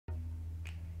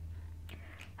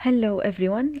Hello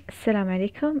everyone, Assalamu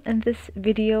alaikum. In this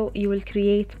video you will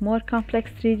create more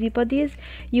complex 3D bodies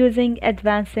using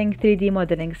advancing 3D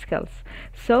modeling skills.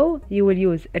 So you will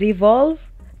use Revolve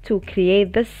to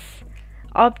create this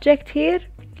object here,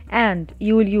 and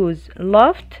you will use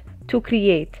Loft to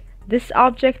create this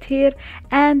object here,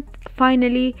 and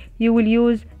finally you will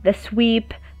use the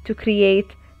sweep to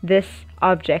create this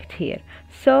object here.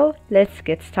 So let's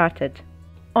get started.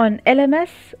 On LMS,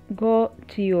 go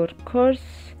to your course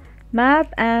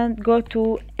map and go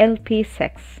to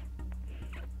LP6,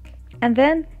 and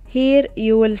then here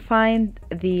you will find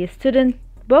the student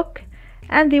book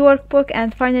and the workbook,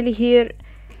 and finally here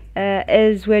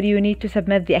is where you need to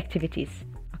submit the activities.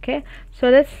 Okay, so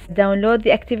let's download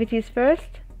the activities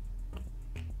first.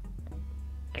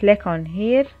 Click on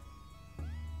here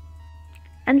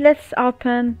and let's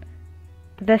open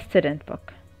the student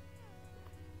book.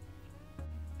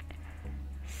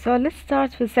 So let's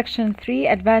start with section 3,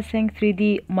 advancing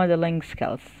 3D modeling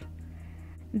skills.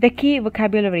 The key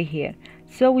vocabulary here.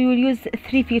 So we will use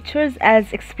 3 features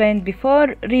as explained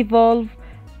before: Revolve,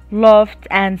 Loft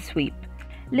and Sweep.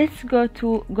 Let's go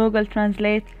to Google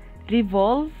Translate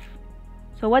Revolve.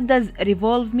 So what does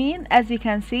revolve mean? As you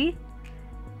can see,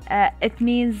 it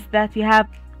means that you have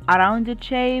a rounded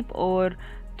shape or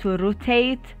to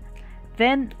rotate.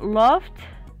 Then loft.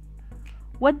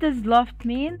 What does loft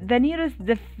mean? The nearest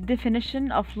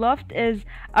definition of loft is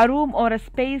a room or a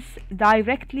space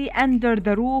directly under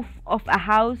the roof of a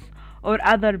house or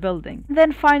other building.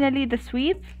 Then finally the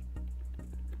sweep.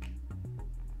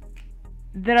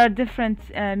 There are different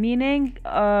meaning.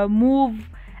 Move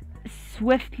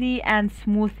swiftly and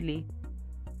smoothly.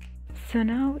 So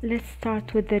now let's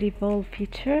start with the revolve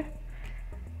feature.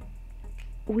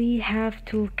 We have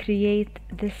to create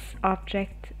this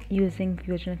object using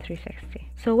Fusion 360.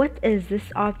 So what is this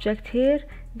object here?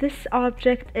 This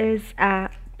object is a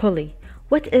pulley.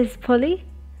 What is pulley?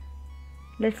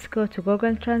 Let's go to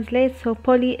Google Translate. So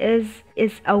pulley is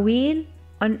a wheel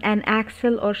on an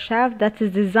axle or shaft that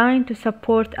is designed to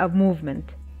support a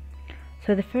movement.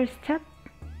 So the first step,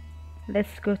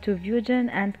 let's go to Fusion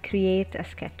and create a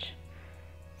sketch.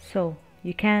 So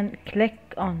you can click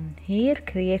on here,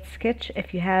 create sketch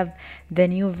if you have the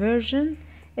new version.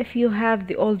 If you have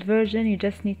the old version, you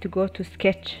just need to go to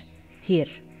sketch here.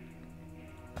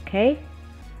 Okay,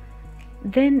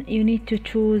 then you need to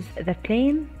choose the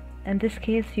plane. In this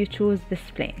case you choose this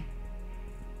plane.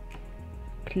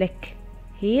 Click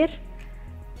here,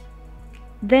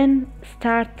 then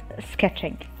start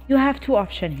sketching. You have 2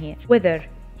 options here: whether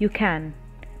you can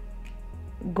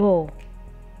go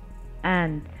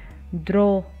and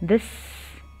draw this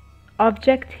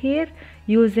object here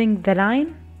using the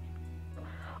line,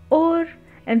 or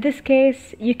in this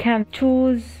case you can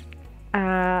choose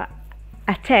a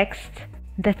text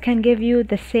that can give you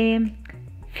the same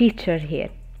feature here.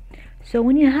 So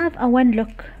when you have a one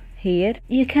look here,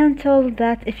 you can tell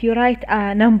that if you write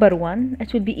a number 1,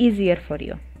 it will be easier for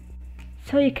you.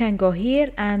 So you can go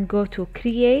here and go to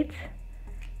create,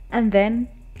 and then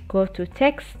go to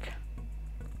text,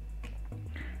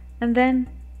 and then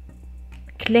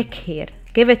click here.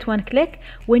 Give it 1 click.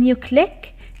 When you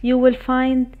click, you will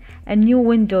find a new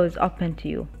window is open to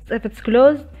you. So if it's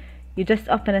closed, you just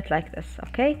open it like this.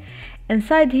 Okay,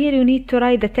 inside here you need to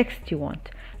write the text you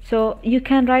want. So you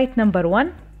can write number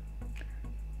 1.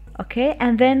 Okay,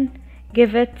 and then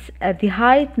give it the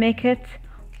height, make it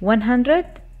 100,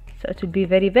 so it will be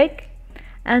very big,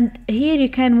 and here you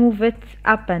can move it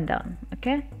up and down.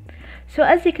 Okay, so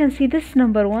as you can see, this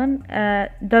number 1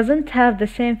 doesn't have the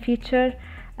same feature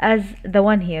as the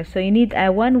one here, so you need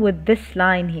a 1 with this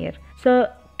line here. So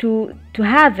to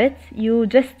have it, you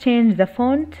just change the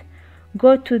font,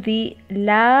 go to the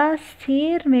last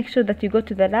here, make sure that you go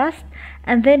to the last,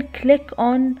 and then click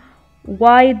on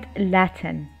wide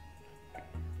Latin.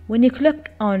 When you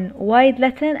click on wide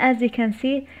Latin, as you can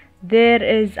see, there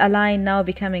is a line now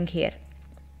becoming here.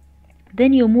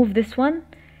 Then you move this one.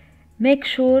 Make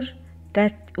sure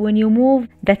that when you move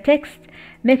the text,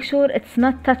 make sure it's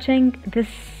not touching this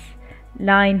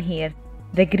line here,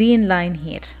 the green line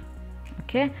here.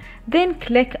 Okay, then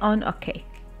click on OK.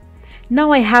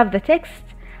 Now I have the text,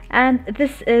 and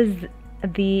this is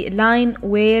the line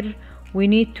where we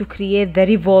need to create the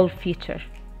revolve feature.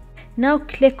 Now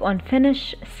click on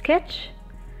finish sketch.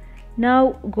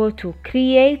 Now go to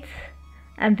create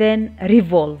and then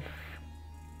revolve.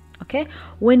 Okay,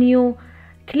 when you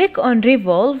click on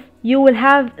revolve, you will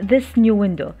have this new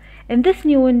window. In this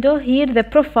new window here, the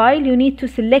profile, you need to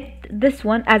select this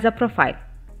one as a profile.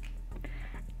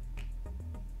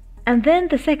 And then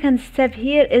the second step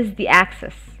here is the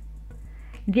axis.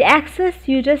 The axis,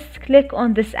 you just click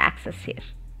on this axis here.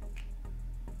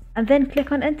 and then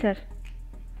click on enter.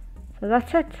 So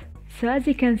that's it. So as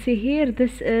you can see here,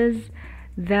 this is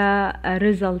the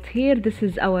result here. This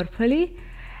is our pulley,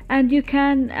 and you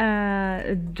can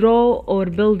draw or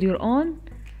build your own,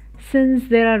 since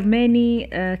there are many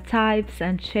types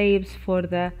and shapes for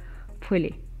the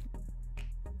pulley.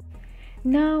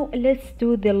 Now let's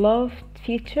do the loft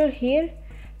feature here.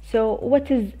 So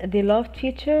what is the loft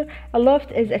feature? A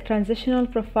loft is a transitional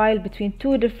profile between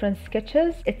two different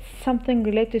sketches. It's something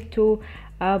related to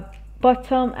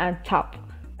bottom and top.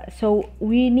 So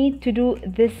we need to do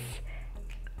this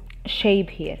shape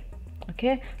here.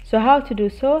 Okay, so how to do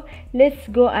so? Let's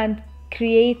go and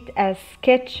create a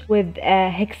sketch with a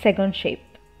hexagon shape.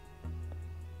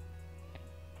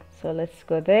 So let's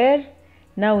go there.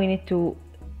 Now we need to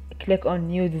click on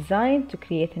new design to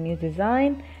create a new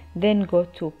design, then go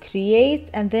to create,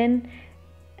 and then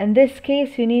in this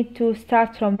case you need to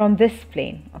start from this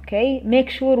plane. Okay, make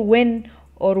sure when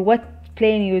or what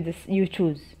plane you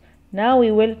choose. Now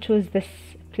we will choose this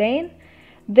plane,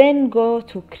 then go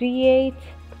to create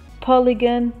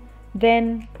polygon,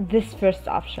 then this first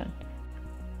option,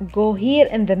 go here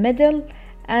in the middle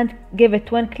and give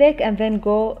it one click, and then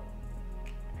go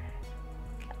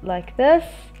like this,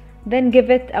 then give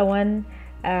it a one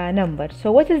number.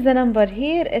 So what is the number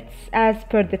here? It's as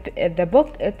per the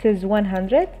book, it is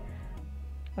 100.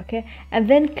 Okay, and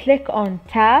then click on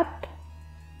tab.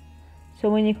 So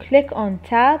when you click on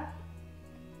tab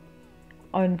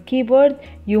on keyboard,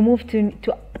 you move to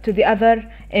the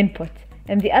other input,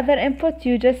 and the other input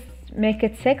you just make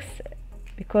it 6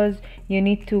 because you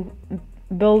need to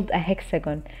build a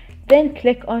hexagon. Then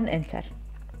click on enter.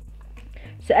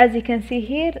 So as you can see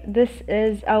here, this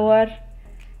is our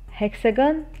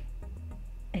hexagon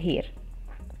here.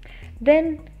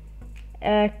 Then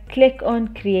click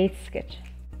on create sketch.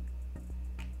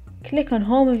 Click on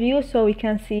home view so we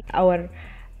can see our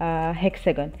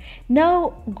hexagon.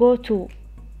 Now go to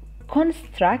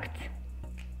construct,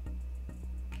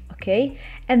 okay,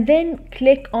 and then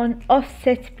click on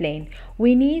offset plane.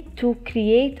 We need to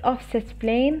create offset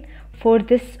plane for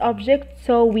this object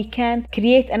so we can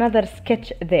create another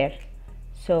sketch there.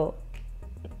 So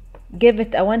give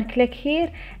it a one click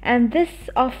here, and this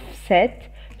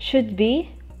offset should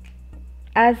be,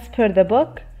 as per the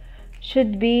book,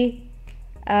 should be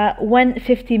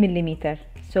 150 millimeter.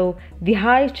 So the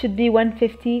height should be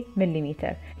 150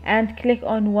 millimeter, and click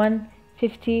on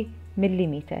 150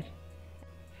 millimeter.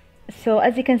 So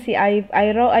as you can see, I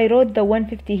wrote the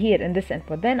 150 here in this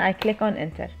input, then I click on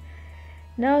enter.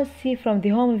 Now see from the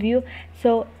home view,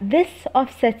 so this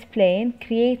offset plane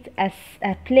creates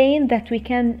a plane that we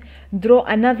can draw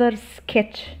another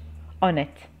sketch on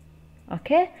it.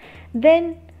 Okay,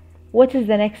 then what is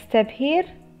the next step here?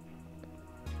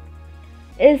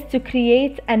 Is to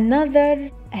create another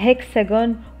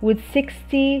hexagon with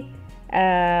 60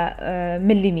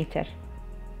 millimeter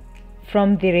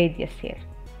from the radius here.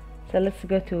 So let's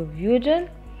go to Fusion,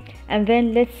 and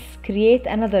then let's create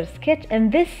another sketch. In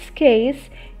this case,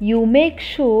 you make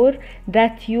sure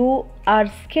that you are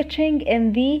sketching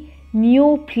in the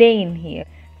new plane here.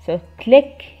 So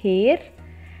click here,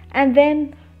 and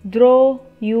then draw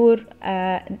your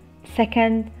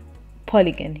second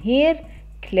polygon here.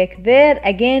 Click there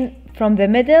again from the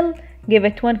middle, give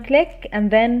it one click, and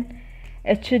then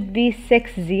it should be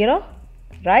 60,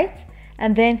 right?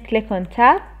 And then click on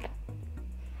tab,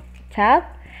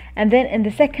 and then in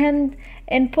the second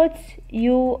input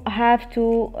you have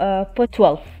to put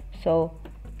 12, so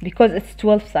because it's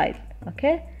 12 side.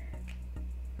 Okay,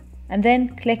 and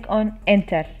then click on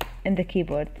enter in the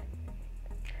keyboard.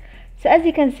 So as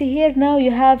you can see here, now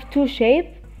you have two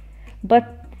shapes,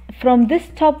 but from this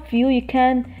top view you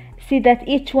can see that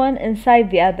each one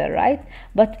inside the other, right?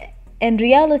 But in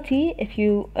reality, if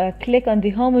you click on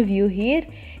the home view here,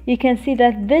 you can see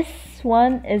that this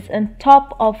one is on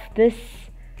top of this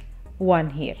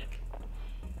one here.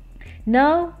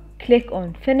 Now click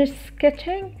on finish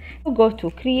sketching, go to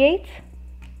create,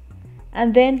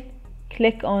 and then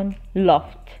click on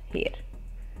loft here.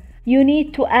 You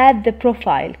need to add the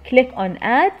profile. Click on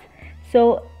add.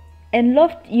 So in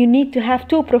loft you need to have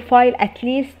two profile at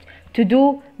least to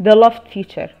do the loft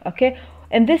feature. Okay,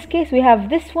 in this case we have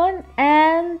this one,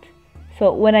 and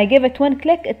so when I give it one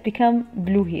click it become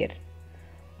blue here.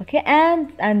 Okay,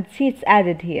 and see it's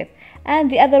added here,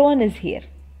 and the other one is here.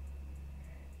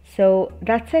 So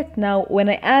that's it. Now when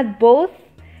I add both,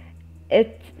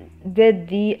 it did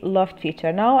the loft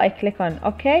feature. Now I click on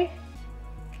OK,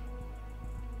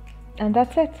 and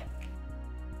that's it.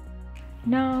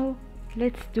 Now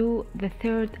let's do the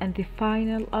third and the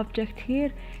final object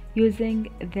here using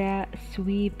the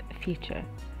sweep feature.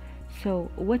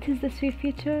 So what is the sweep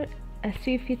feature? A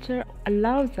sweep feature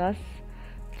allows us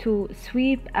to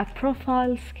sweep a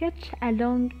profile sketch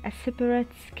along a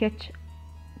separate sketch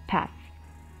path.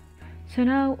 So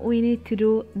now we need to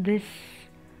do this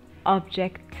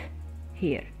object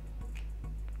here.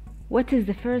 What is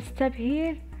the first step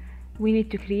here? We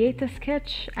need to create a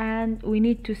sketch, and we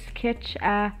need to sketch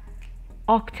a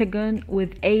octagon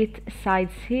with 8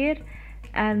 sides here,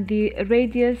 and the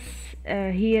radius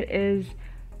here is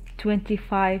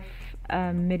 25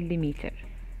 millimeter.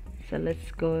 So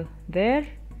let's go there,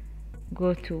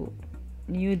 go to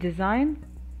new design,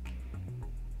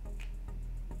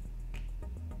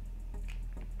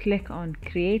 click on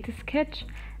create a sketch,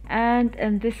 and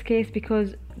in this case,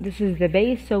 because this is the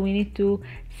base, so we need to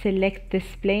select this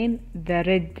plane, the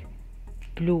red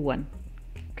blue one.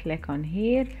 Click on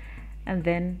here and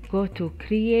then go to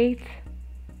create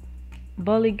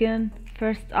polygon,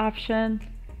 first option,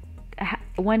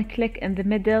 one click in the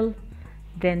middle,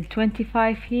 then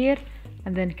 25 here,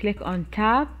 and then click on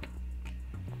tab.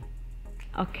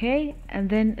 Okay, and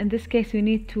then in this case we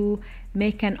need to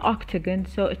make an octagon,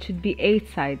 so it should be 8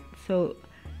 sides, so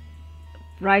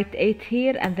write 8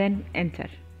 here and then enter.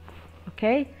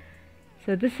 Okay,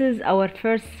 so this is our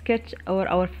first sketch or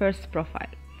our first profile.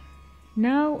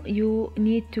 Now you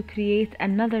need to create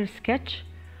another sketch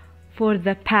for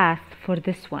the path for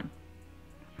this one.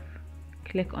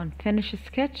 Click on finish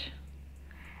sketch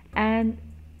and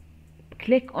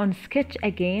click on sketch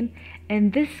again.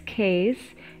 In this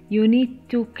case you need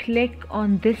to click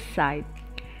on this side,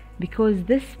 because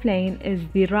this plane is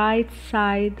the right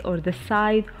side or the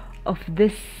side of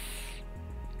this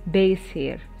base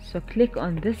here. So click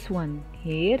on this one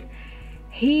here.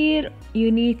 Here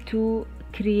you need to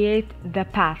create the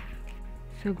path.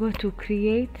 So go to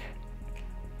create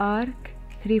arc,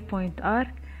 3-point arc,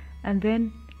 and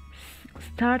then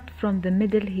start from the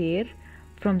middle here,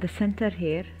 from the center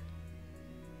here,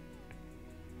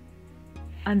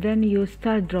 and then you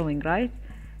start drawing. Right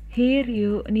here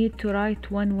you need to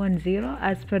write 110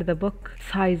 as per the book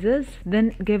sizes,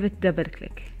 then give it double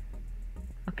click.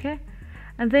 Okay,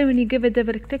 and then when you give it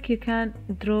double click you can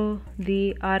draw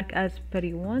the arc as per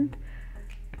you want.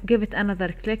 Give it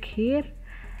another click here.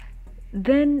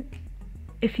 Then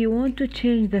if you want to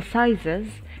change the sizes,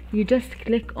 you just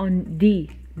click on D,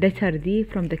 letter D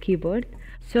from the keyboard.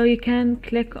 So you can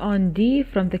click on D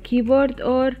from the keyboard,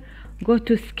 or go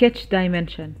to sketch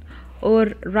dimension,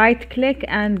 or right click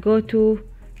and go to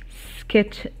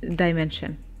sketch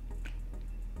dimension.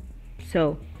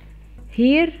 So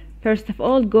here, first of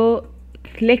all, go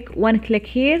click one click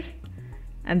here,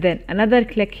 and then another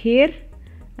click here,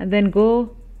 and then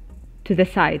go to the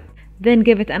side, then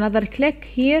give it another click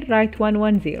here, write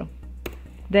 110,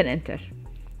 then enter.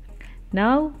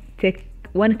 Now take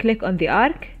one click on the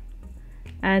arc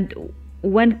and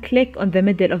one click on the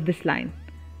middle of this line,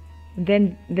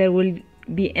 then there will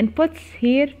be inputs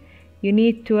here. You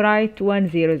need to write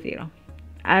 100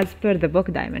 as per the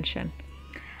book dimension,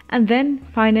 and then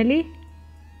finally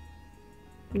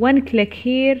one click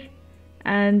here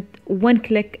and one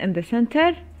click in the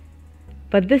center,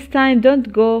 but this time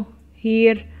don't go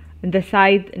here in the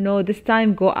side, no, this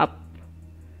time go up.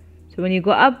 So when you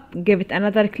go up, give it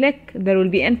another click, there will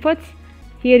be inputs.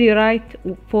 Here you write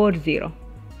 40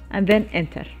 and then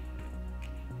enter.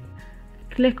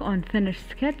 Click on finish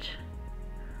sketch,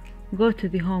 go to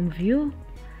the home view,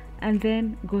 and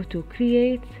then go to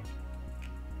create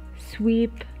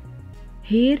sweep.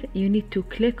 Here you need to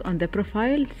click on the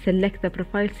profile, select the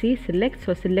profile, see select,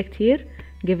 so select here,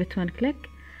 give it one click,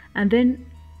 and then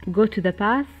go to the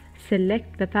path,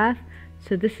 select the path,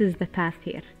 so this is the path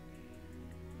here,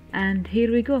 and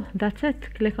here we go. That's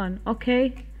it. Click on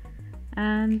OK,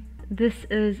 and this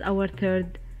is our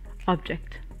third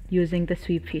object using the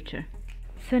sweep feature.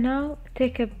 So now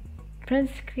take a print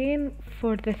screen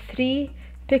for the 3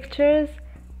 pictures,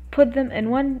 put them in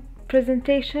one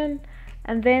presentation,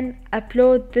 and then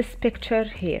upload this picture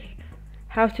here.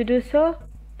 How to do so?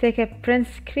 Take a print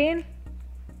screen,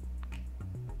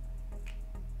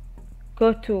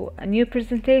 go to a new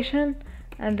presentation,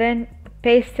 and then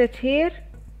paste it here,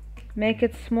 make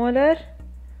it smaller,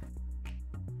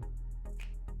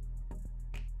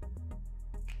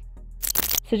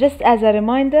 so just as a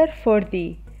reminder, for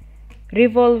the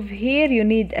revolve here you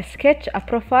need a sketch, a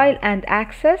profile, and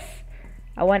axis,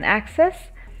 one axis,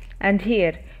 and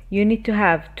here you need to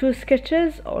have 2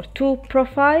 sketches or 2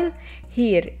 profile.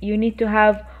 Here you need to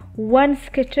have 1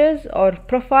 sketches or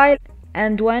profile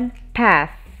and 1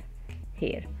 path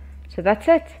here. So that's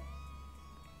it.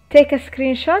 Take a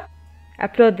screenshot,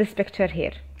 upload this picture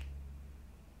here.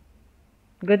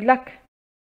 Good luck.